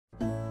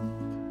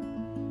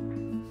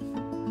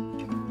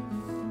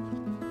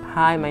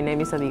Hi, my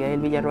name is Abigail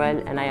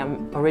Villarroel and I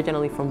am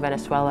originally from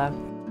Venezuela.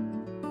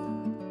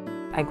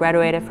 I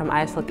graduated from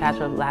ISL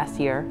Qatar last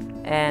year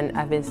and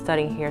I've been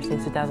studying here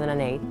since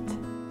 2008.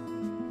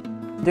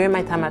 During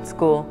my time at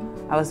school,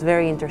 I was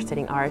very interested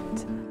in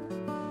art.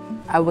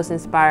 I was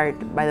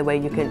inspired by the way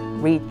you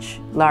can reach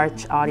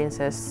large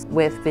audiences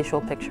with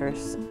visual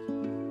pictures.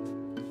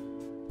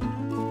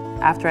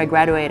 After I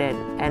graduated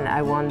and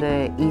I won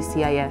the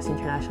ECIS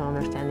International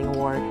Understanding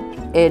Award,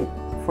 it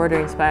further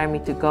inspired me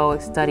to go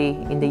study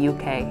in the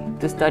UK,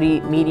 to study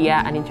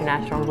media and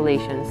international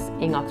relations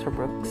in Oxford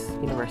Brookes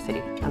University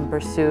and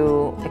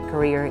pursue a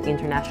career in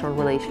international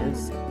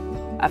relations.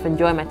 I've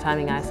enjoyed my time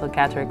in ISL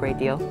Qatar a great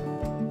deal.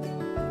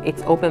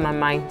 It's opened my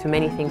mind to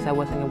many things I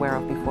wasn't aware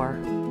of before,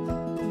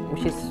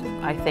 which is,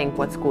 I think,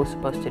 what school is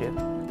supposed to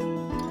do.